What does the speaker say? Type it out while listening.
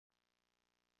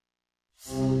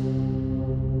Snake,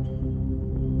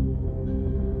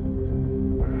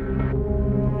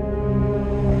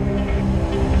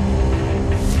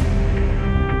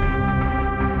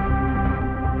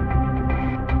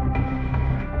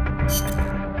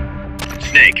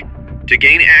 to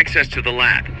gain access to the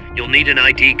lab, you'll need an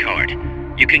ID card.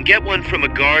 You can get one from a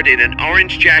guard in an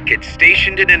orange jacket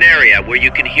stationed in an area where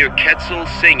you can hear Cecile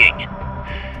singing.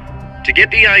 To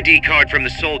get the ID card from the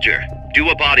soldier, do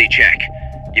a body check.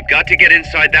 You've got to get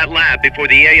inside that lab before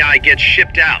the AI gets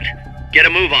shipped out. Get a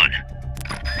move on.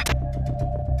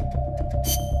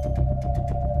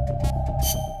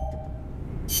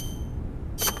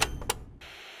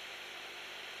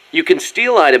 You can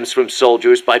steal items from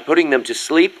soldiers by putting them to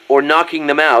sleep or knocking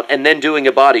them out and then doing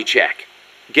a body check.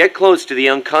 Get close to the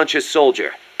unconscious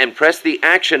soldier and press the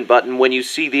action button when you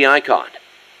see the icon.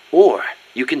 Or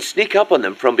you can sneak up on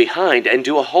them from behind and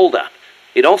do a hold-up.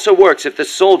 It also works if the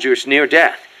soldier's near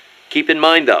death. Keep in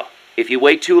mind though, if you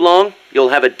wait too long, you'll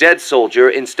have a dead soldier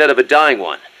instead of a dying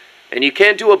one. And you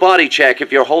can't do a body check if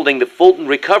you're holding the Fulton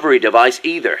recovery device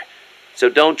either. So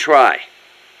don't try.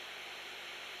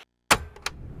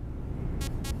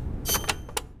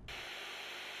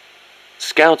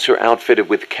 Scouts are outfitted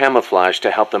with camouflage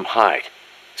to help them hide.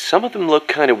 Some of them look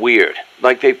kind of weird,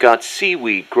 like they've got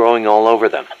seaweed growing all over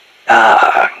them.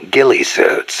 Ah, ghillie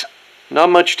suits. Not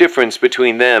much difference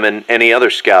between them and any other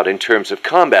scout in terms of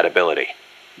combat ability,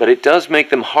 but it does make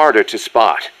them harder to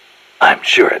spot. I'm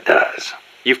sure it does.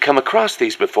 You've come across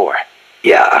these before?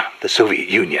 Yeah, the Soviet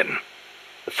Union.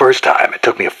 The first time, it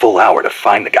took me a full hour to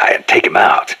find the guy and take him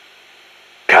out.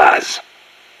 Kaz,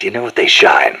 do you know what they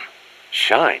shine?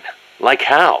 Shine? Like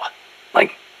how?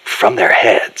 Like, from their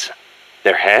heads.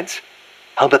 Their heads?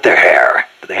 How about their hair?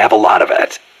 Do they have a lot of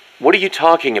it? What are you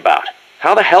talking about?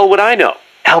 How the hell would I know?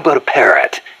 How about a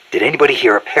parrot? Did anybody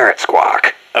hear a parrot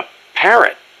squawk? A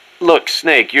parrot? Look,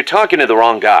 Snake, you're talking to the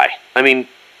wrong guy. I mean,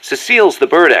 Cecile's the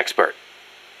bird expert.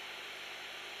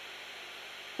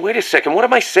 Wait a second, what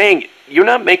am I saying? You're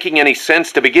not making any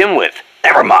sense to begin with.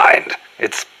 Never mind.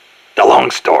 It's a long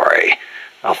story.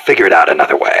 I'll figure it out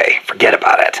another way. Forget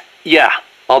about it. Yeah,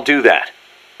 I'll do that.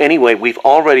 Anyway, we've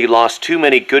already lost too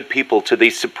many good people to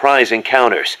these surprise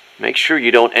encounters. Make sure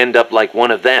you don't end up like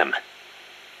one of them.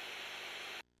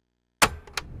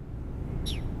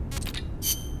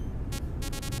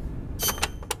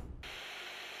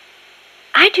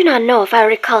 I do not know if I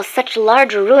recall such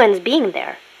large ruins being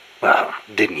there. Well,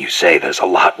 didn't you say there's a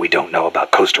lot we don't know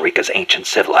about Costa Rica's ancient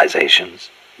civilizations?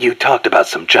 You talked about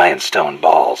some giant stone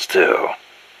balls, too.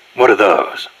 What are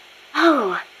those?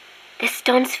 Oh, the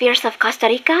stone spheres of Costa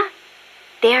Rica?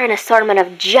 They are an assortment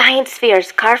of giant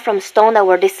spheres carved from stone that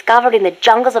were discovered in the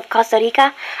jungles of Costa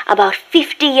Rica about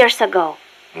 50 years ago.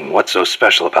 What's so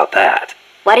special about that?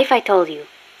 What if I told you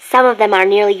some of them are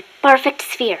nearly perfect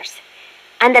spheres,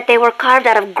 and that they were carved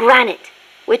out of granite,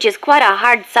 which is quite a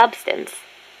hard substance?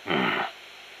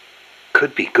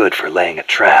 Could be good for laying a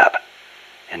trap.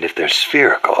 And if they're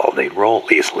spherical, they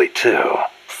roll easily, too.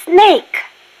 Snake!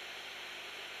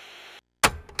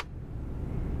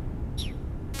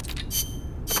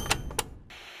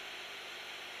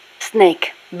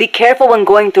 Snake, be careful when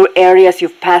going through areas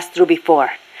you've passed through before.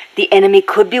 The enemy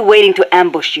could be waiting to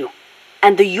ambush you.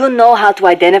 And do you know how to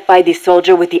identify the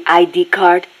soldier with the ID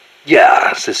card?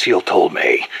 Yeah, Cecile told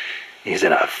me. He's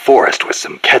in a forest with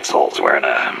some Quetzals wearing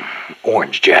a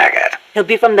orange jacket. He'll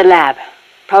be from the lab,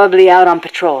 probably out on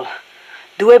patrol.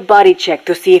 Do a body check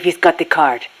to see if he's got the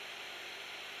card.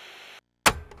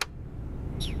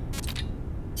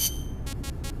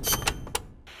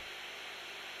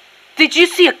 Did you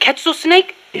see a Quetzal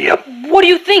snake? Yep. What do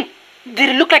you think? Did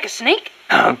it look like a snake?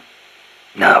 Huh?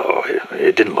 No,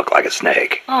 it didn't look like a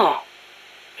snake. Oh,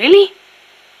 really?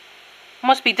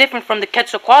 Must be different from the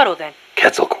Quetzalcoatl then.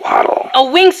 Quetzalcoatl. A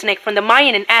winged snake from the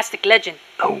Mayan and Aztec legend.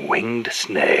 A winged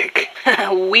snake.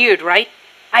 Weird, right?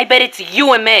 I bet it's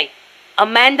UMA.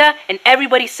 Amanda and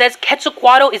everybody says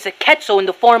Quetzalcoatl is a Quetzal in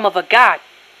the form of a god.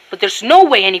 But there's no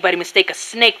way anybody mistake a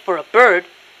snake for a bird.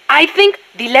 I think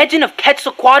the legend of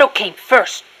Quetzalcoatl came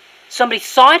first. Somebody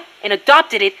saw it and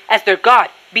adopted it as their god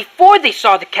before they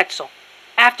saw the Quetzal.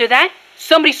 After that,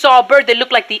 somebody saw a bird that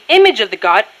looked like the image of the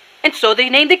god, and so they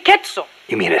named it Quetzal.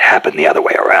 You mean it happened the other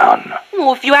way around?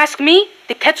 Well, if you ask me,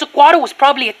 the Quetzalcoatl was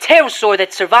probably a pterosaur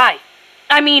that survived.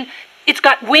 I mean, it's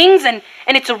got wings and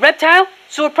it's a reptile,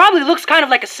 so it probably looks kind of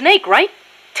like a snake, right?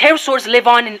 Pterosaurs live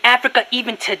on in Africa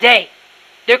even today.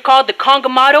 They're called the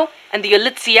Congamato and the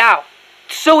Elitziao.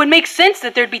 So it makes sense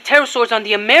that there'd be pterosaurs on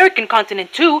the American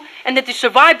continent too, and that they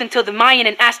survived until the Mayan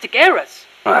and Aztec eras.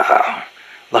 Wow.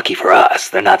 Lucky for us,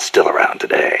 they're not still around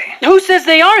today. Who says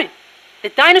they aren't? The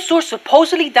dinosaurs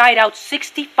supposedly died out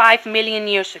 65 million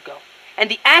years ago, and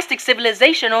the Aztec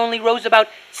civilization only rose about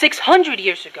 600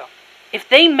 years ago. If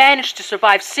they managed to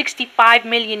survive 65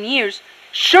 million years,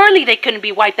 surely they couldn't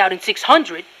be wiped out in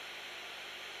 600.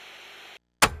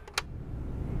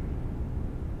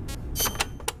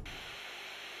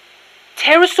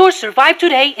 Pterosaurs survive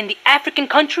today in the African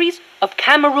countries of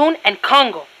Cameroon and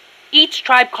Congo. Each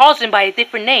tribe calls them by a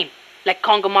different name, like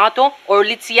Congomato or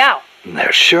Litsiao.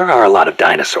 There sure are a lot of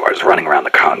dinosaurs running around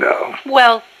the Congo.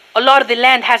 Well, a lot of the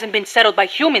land hasn't been settled by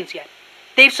humans yet.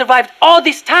 They've survived all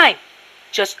this time,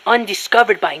 just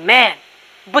undiscovered by man.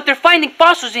 But they're finding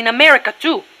fossils in America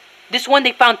too. This one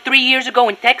they found 3 years ago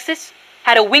in Texas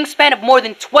had a wingspan of more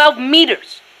than 12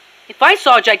 meters. If I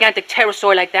saw a gigantic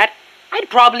pterosaur like that, I'd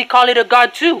probably call it a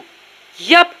god too.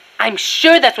 Yup, I'm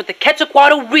sure that's what the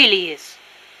Quetzalcoatl really is.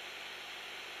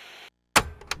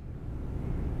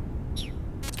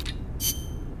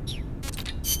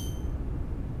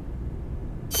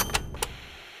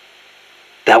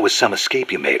 That was some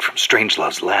escape you made from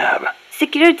Strangelove's lab.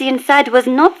 Security inside was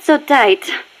not so tight.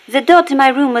 The door to my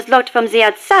room was locked from the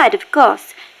outside, of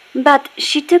course, but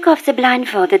she took off the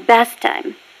blindfold at bath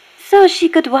time, so she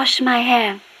could wash my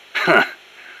hair. Huh.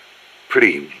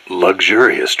 Pretty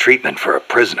luxurious treatment for a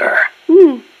prisoner.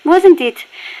 Wasn't it?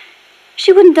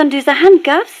 She wouldn't undo the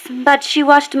handcuffs, but she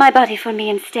washed my body for me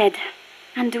instead,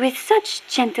 and with such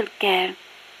gentle care.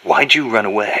 Why'd you run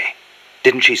away?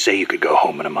 Didn't she say you could go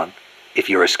home in a month? If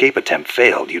your escape attempt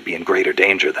failed, you'd be in greater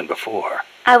danger than before.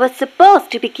 I was supposed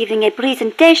to be giving a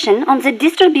presentation on the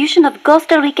distribution of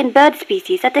Costa Rican bird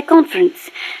species at a conference.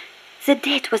 The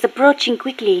date was approaching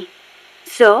quickly.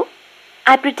 So,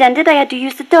 I pretended I had to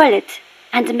use the toilet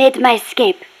and made my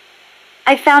escape.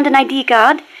 I found an ID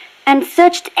card and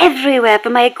searched everywhere for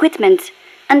my equipment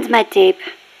and my tape.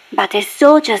 But a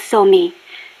soldier saw me.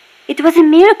 It was a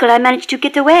miracle I managed to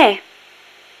get away.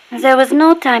 There was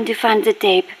no time to find the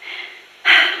tape.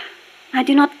 I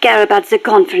do not care about the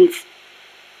conference.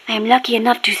 I am lucky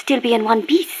enough to still be in one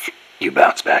piece. You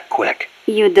bounce back quick.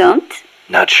 You don't?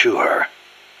 Not sure.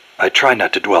 I try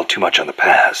not to dwell too much on the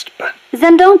past, but...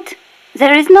 Then don't.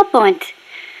 There is no point.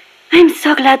 I'm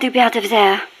so glad to be out of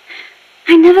there.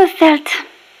 I never felt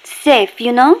safe,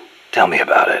 you know? Tell me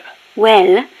about it.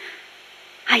 Well,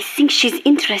 I think she's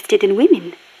interested in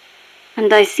women.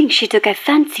 And I think she took a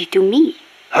fancy to me.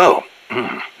 Oh,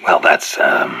 well, that's,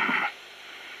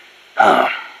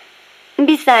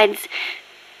 Besides,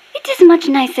 it is much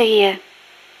nicer here.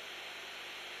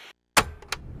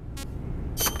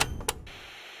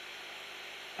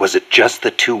 Was it just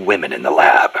the two women in the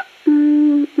lab?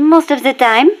 Most of the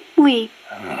time, oui.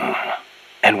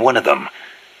 And one of them,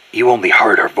 you only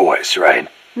heard her voice, right?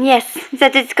 Yes,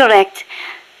 that is correct.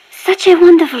 Such a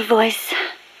wonderful voice.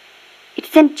 It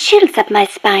sent chills up my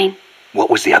spine. What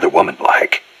was the other woman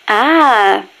like?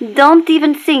 Ah, don't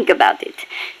even think about it.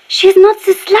 She's not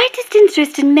the slightest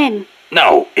interest in men.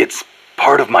 No, it's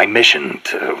part of my mission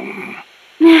to...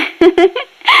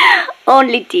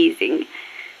 Only teasing.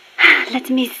 Let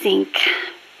me think.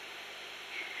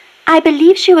 I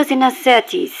believe she was in her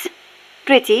 30s.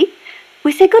 Pretty,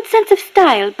 with a good sense of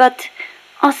style, but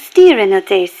austere in her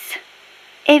tastes.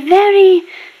 A very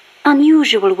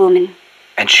unusual woman.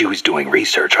 And she was doing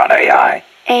research on AI.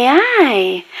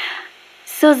 AI?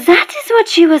 So that is what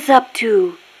she was up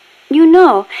to. You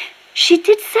know, she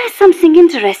did say something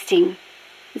interesting.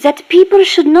 That people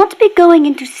should not be going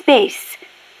into space.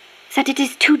 That it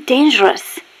is too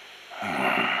dangerous.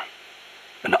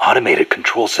 An automated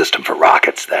control system for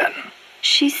rockets, then.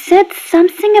 She said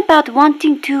something about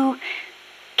wanting to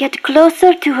get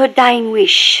closer to her dying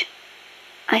wish.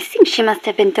 I think she must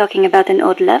have been talking about an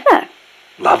old lover.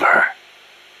 Lover?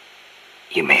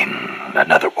 You mean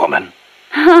another woman?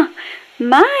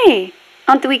 My!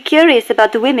 Aren't we curious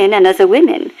about women and other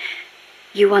women?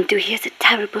 You want to hear the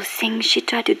terrible things she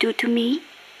tried to do to me?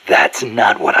 That's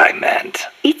not what I meant.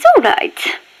 It's all right.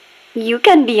 You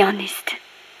can be honest.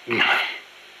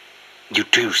 You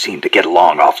two seem to get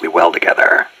along awfully well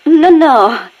together.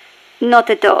 No, not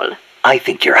at all. I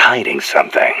think you're hiding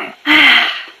something.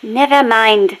 Never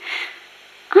mind.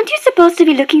 Aren't you supposed to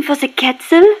be looking for the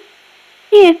Quetzal?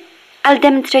 Here, I'll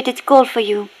demonstrate its call for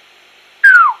you.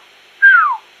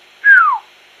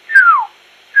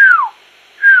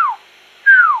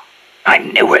 I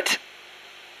knew it.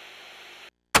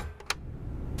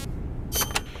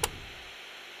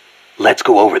 Let's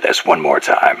go over this one more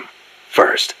time.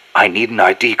 First, I need an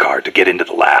ID card to get into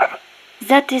the lab.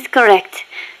 That is correct.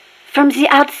 From the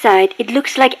outside, it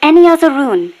looks like any other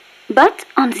room. But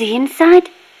on the inside,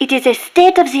 it is a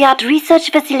state-of-the-art research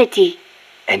facility.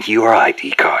 And your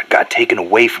ID card got taken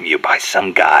away from you by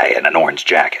some guy in an orange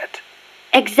jacket.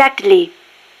 Exactly.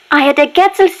 I had a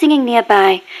Quetzal singing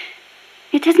nearby.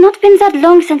 It has not been that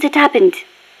long since it happened.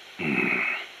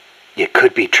 It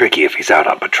could be tricky if he's out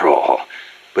on patrol,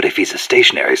 but if he's a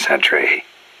stationary sentry,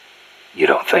 you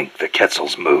don't think the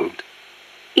Quetzal's moved?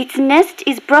 Its nest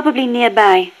is probably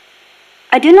nearby.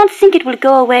 I do not think it will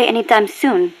go away anytime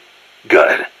soon.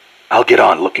 Good. I'll get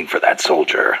on looking for that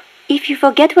soldier. If you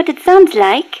forget what it sounds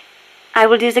like, I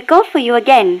will do the call for you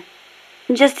again.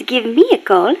 Just give me a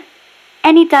call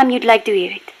anytime you'd like to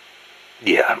hear it.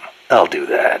 Yeah, I'll do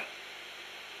that.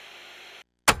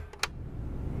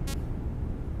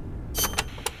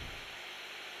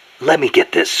 Let me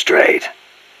get this straight.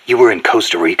 You were in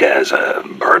Costa Rica as a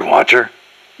bird watcher?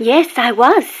 Yes, I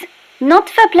was. Not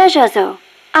for pleasure, though.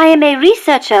 I am a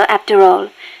researcher, after all.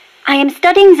 I am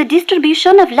studying the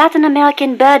distribution of Latin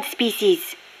American bird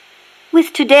species.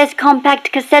 With today's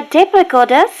compact cassette tape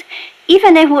recorders,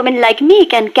 even a woman like me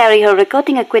can carry her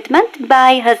recording equipment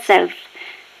by herself.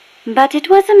 But it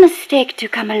was a mistake to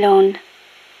come alone.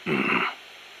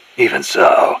 Even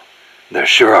so, there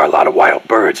sure are a lot of wild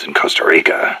birds in Costa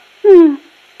Rica.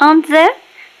 Aren't there?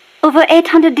 Over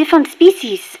 800 different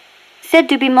species. Said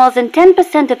to be more than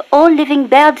 10% of all living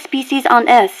bird species on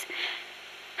Earth.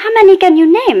 How many can you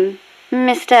name,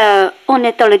 Mr.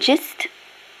 Ornithologist?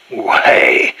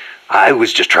 Hey, I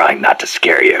was just trying not to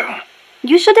scare you.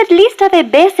 You should at least have a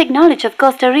basic knowledge of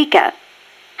Costa Rica.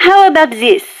 How about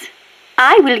this?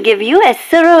 I will give you a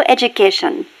thorough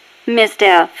education,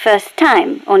 Mr.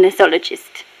 First-Time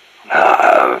Ornithologist.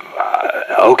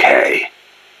 Okay.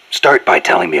 Start by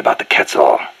telling me about the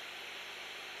Quetzal.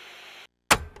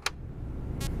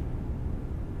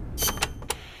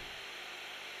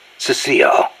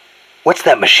 Cecile, what's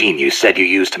that machine you said you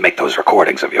used to make those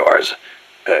recordings of yours?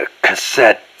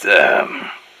 Cassette,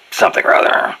 something or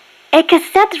other. A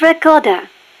cassette recorder,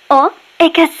 or a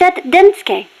cassette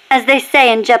denske, as they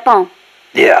say in Japan.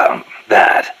 Yeah,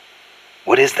 that.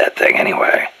 What is that thing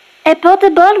anyway? A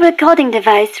portable recording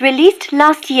device released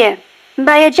last year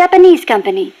by a Japanese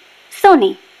company,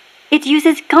 Sony. It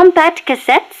uses compact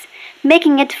cassettes,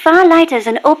 making it far lighter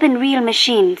than open-reel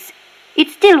machines. It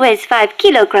still weighs 5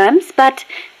 kilograms, but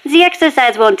the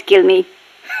exercise won't kill me.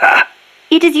 Ha!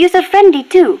 It is user-friendly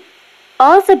too.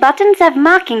 All the buttons have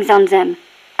markings on them,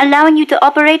 allowing you to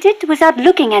operate it without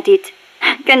looking at it.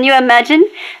 Can you imagine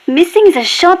missing the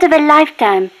shot of a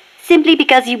lifetime simply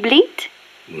because you blinked?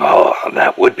 Oh,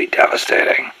 that would be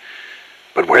devastating.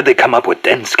 But where'd they come up with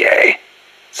Densuke?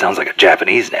 Sounds like a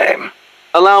Japanese name.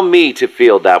 Allow me to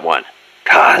field that one.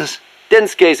 Kaz?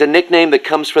 Densuke is a nickname that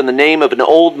comes from the name of an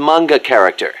old manga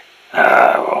character.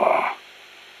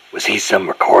 Was he some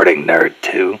recording nerd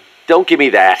too? Don't give me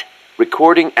that.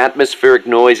 Recording atmospheric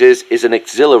noises is an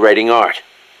exhilarating art.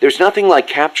 There's nothing like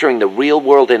capturing the real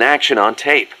world in action on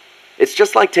tape. It's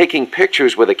just like taking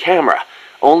pictures with a camera,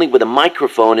 only with a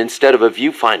microphone instead of a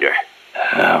viewfinder.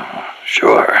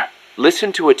 Sure.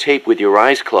 Listen to a tape with your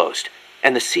eyes closed,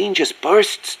 and the scene just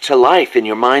bursts to life in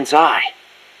your mind's eye.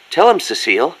 Tell him,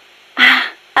 Cecile.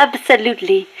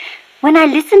 Absolutely. When I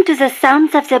listen to the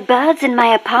sounds of the birds in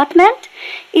my apartment,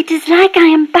 it is like I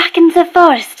am back in the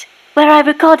forest where I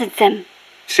recorded them.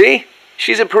 See?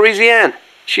 She's a Parisienne.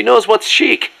 She knows what's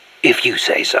chic. If you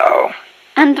say so.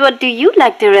 And what do you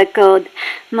like to record,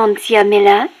 Monsieur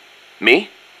Miller? Me?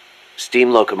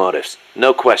 Steam locomotives,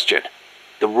 no question.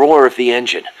 The roar of the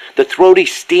engine, the throaty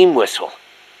steam whistle.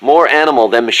 More animal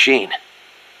than machine.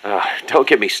 Don't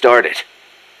get me started.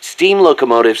 Steam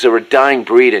locomotives are a dying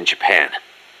breed in Japan.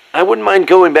 I wouldn't mind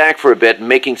going back for a bit and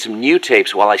making some new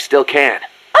tapes while I still can.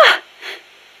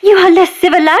 You are less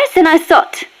civilized than I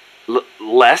thought.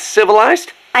 Less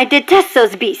civilized? I detest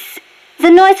those beasts. The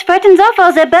noise frightens off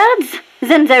all the birds.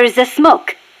 Then there is the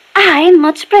smoke. I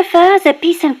much prefer the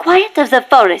peace and quiet of the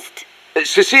forest.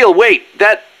 Cecile, wait.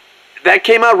 That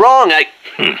came out wrong.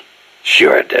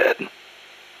 Sure it did.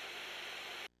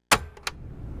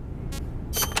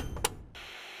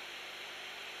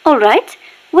 All right.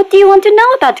 What do you want to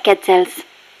know about Quetzals?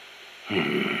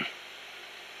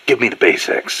 Give me the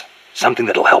basics. Something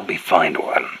that'll help me find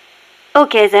one.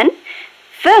 Okay then.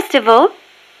 First of all,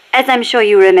 as I'm sure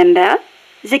you remember,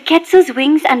 the Quetzal's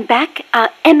wings and back are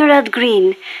emerald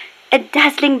green, a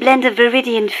dazzling blend of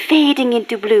viridian fading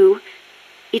into blue.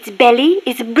 Its belly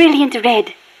is brilliant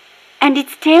red, and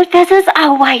its tail feathers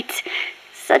are white.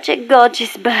 Such a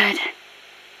gorgeous bird.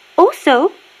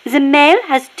 Also, the male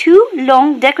has 2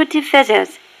 long decorative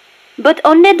feathers, but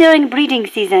only during breeding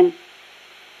season.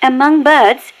 Among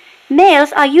birds,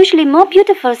 males are usually more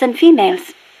beautiful than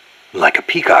females. Like a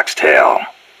peacock's tail.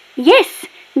 Yes,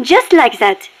 just like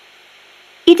that.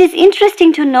 It is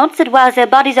interesting to note that while their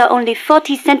bodies are only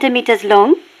 40 centimeters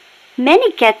long,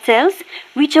 many quetzals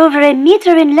reach over a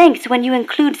meter in length when you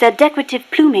include their decorative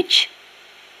plumage.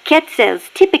 Quetzals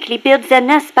typically build their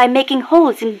nests by making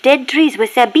holes in dead trees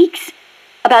with their beaks,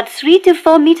 about 3 to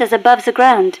 4 meters above the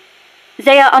ground.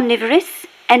 They are omnivorous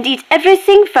and eat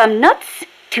everything from nuts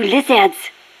to lizards.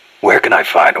 Where can I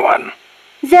find one?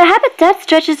 Their habitat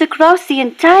stretches across the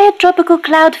entire tropical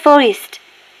cloud forest.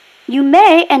 You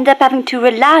may end up having to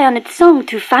rely on its song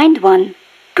to find one.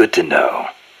 Good to know.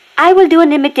 I will do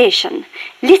an imitation.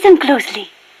 Listen closely.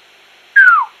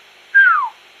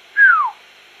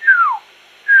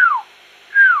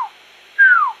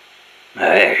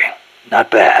 Hey,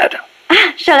 not bad.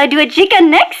 Shall I do a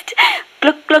chicken next?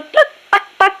 Cluck, cluck, cluck, buck,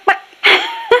 buck, buck.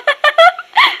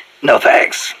 No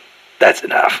thanks. That's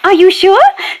enough. Are you sure?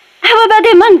 How about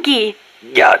a monkey?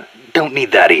 Yeah, don't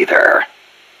need that either.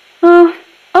 Oh,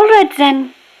 all right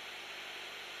then.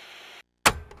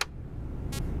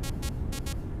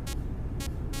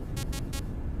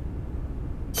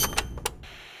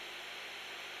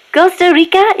 Costa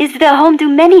Rica is the home to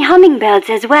many hummingbirds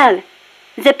as well.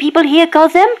 The people here call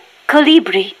them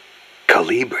colibri.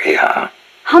 Colibri, huh?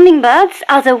 Hummingbirds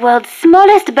are the world's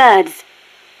smallest birds.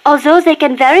 Although they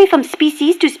can vary from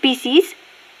species to species,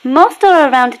 most are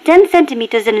around 10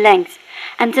 centimeters in length,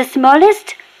 and the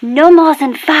smallest no more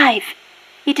than 5.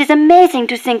 It is amazing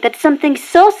to think that something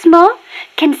so small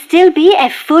can still be a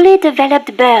fully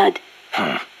developed bird.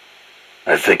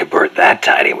 I think a bird that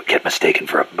tiny would get mistaken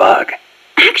for a bug.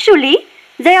 Actually,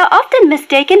 they are often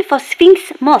mistaken for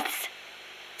sphinx moths.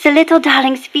 The little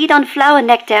darlings feed on flower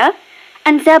nectar,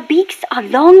 and their beaks are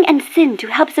long and thin to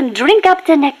help them drink up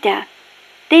the nectar.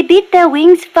 They beat their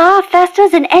wings far faster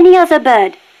than any other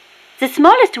bird. The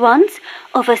smallest ones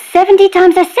over 70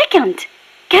 times a second.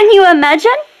 Can you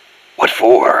imagine? What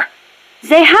for?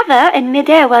 They hover in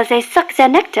midair while they suck their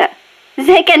nectar.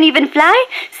 They can even fly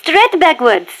straight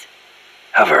backwards.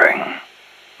 Hovering.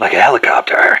 Like a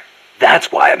helicopter.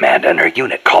 That's why Amanda and her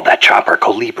unit called that chopper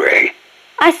Colibri.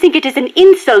 I think it is an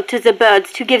insult to the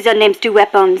birds to give their names to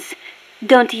weapons.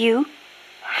 Don't you?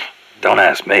 Don't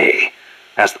ask me.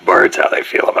 Ask the birds how they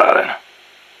feel about it.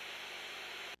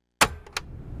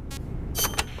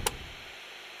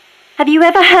 Have you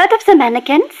ever heard of the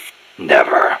mannequins?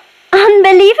 Never.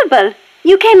 Unbelievable!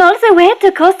 You came all the way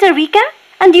to Costa Rica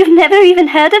and you've never even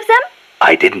heard of them?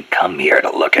 I didn't come here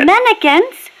to look at...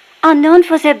 Mannequins are known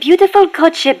for their beautiful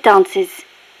courtship dances.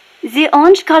 The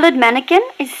orange-colored mannequin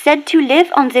is said to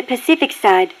live on the Pacific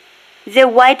side, the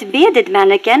white-bearded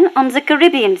mannequin on the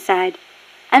Caribbean side,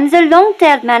 and the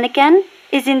long-tailed mannequin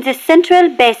is in the Central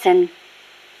Basin.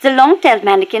 The long-tailed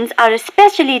mannequins are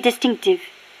especially distinctive.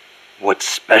 What's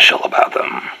special about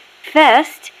them?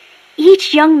 First,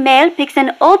 each young male picks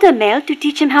an older male to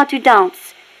teach him how to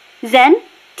dance. Then,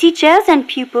 teachers and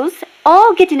pupils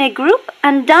all get in a group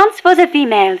and dance for the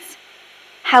females.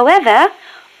 However,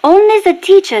 only the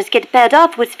teachers get paired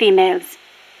off with females.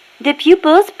 The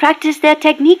pupils practice their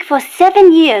technique for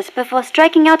 7 years before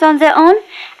striking out on their own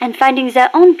and finding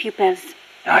their own pupils.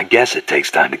 I guess it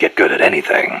takes time to get good at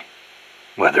anything.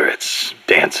 Whether it's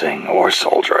dancing or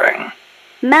soldiering.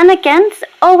 Mannequins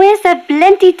always have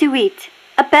plenty to eat.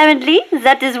 Apparently,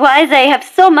 that is why they have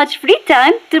so much free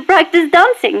time to practice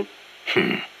dancing.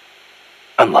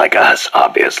 Unlike us,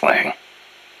 obviously.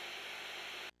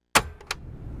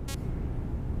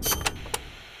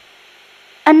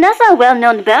 Another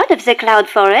well-known bird of the cloud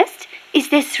forest is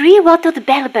the three-wattled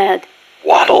bellbird.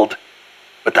 Wattled?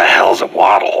 What the hell's a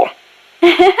wattle?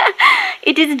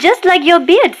 It is just like your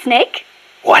beard, Snake.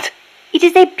 What? It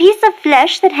is a piece of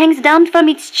flesh that hangs down from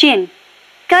its chin.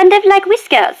 Kind of like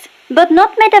whiskers, but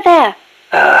not made of hair.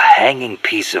 A hanging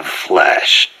piece of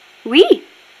flesh. Oui,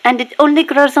 and it only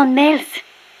grows on males.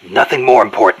 Nothing more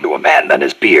important to a man than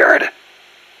his beard.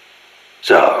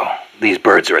 So, these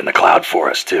birds are in the cloud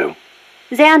forest too?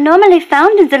 They are normally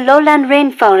found in the lowland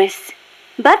rainforests,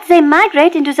 but they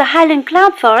migrate into the highland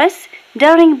cloud forests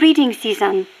during breeding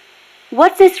season.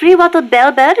 What the three-wattled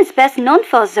bellbird is best known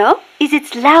for, though, is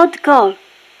its loud call.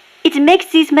 It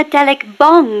makes these metallic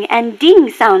bong and ding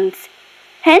sounds,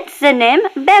 hence the name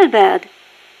bellbird.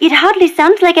 It hardly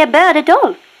sounds like a bird at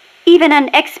all. Even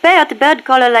an expert bird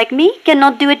caller like me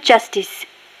cannot do it justice.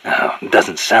 Oh,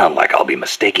 doesn't sound like I'll be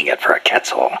mistaking it for a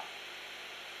quetzal.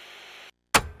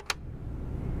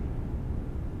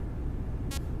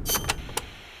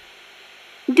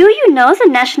 Do you know the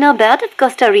national bird of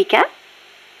Costa Rica?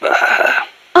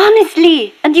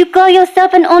 Honestly, and you call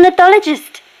yourself an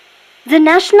ornithologist? The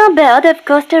national bird of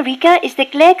Costa Rica is the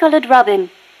clay-colored robin.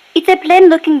 It's a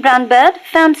plain-looking brown bird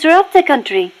found throughout the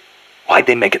country. Why'd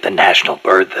they make it the national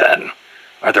bird then?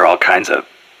 Are there all kinds of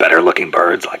better-looking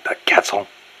birds like the quetzal?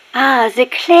 Ah, the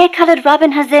clay-colored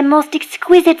robin has the most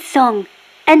exquisite song.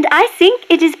 And I think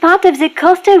it is part of the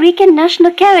Costa Rican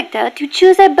national character to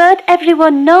choose a bird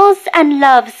everyone knows and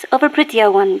loves over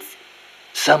prettier ones.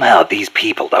 Somehow these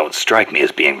people don't strike me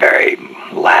as being very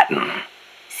Latin.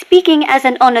 Speaking as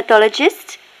an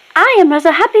ornithologist, I am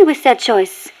rather happy with that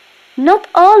choice. Not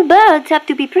all birds have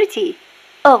to be pretty.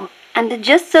 Oh, and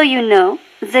just so you know,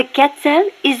 the quetzal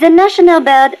is the national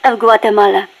bird of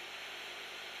Guatemala.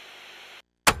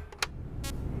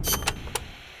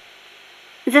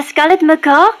 The scarlet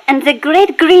macaw and the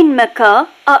great green macaw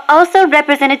are also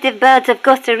representative birds of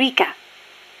Costa Rica.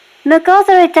 Macaws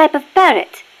are a type of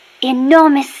parrot,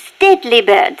 enormous, stately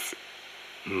birds.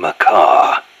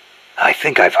 Macaw. I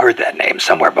think I've heard that name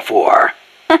somewhere before.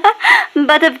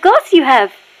 But of course you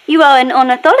have. You are an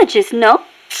ornithologist, no?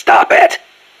 Stop it!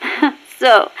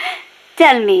 So,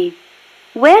 tell me,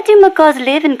 where do macaws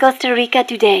live in Costa Rica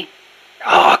today?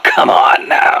 Oh, come on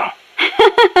now.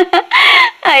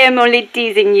 I am only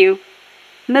teasing you.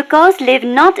 Macaws live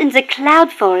not in the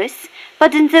cloud forests,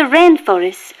 but in the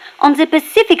rainforests on the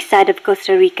Pacific side of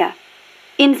Costa Rica.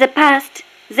 In the past,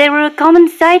 they were a common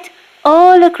sight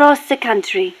all across the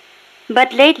country.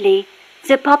 But lately,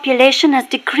 the population has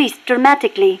decreased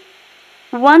dramatically.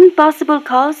 One possible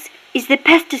cause is the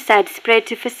pesticide sprayed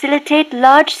to facilitate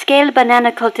large-scale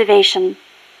banana cultivation.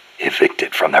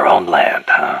 Evicted from their own land,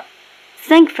 huh?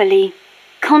 Thankfully,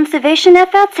 conservation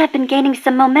efforts have been gaining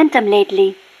some momentum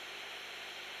lately.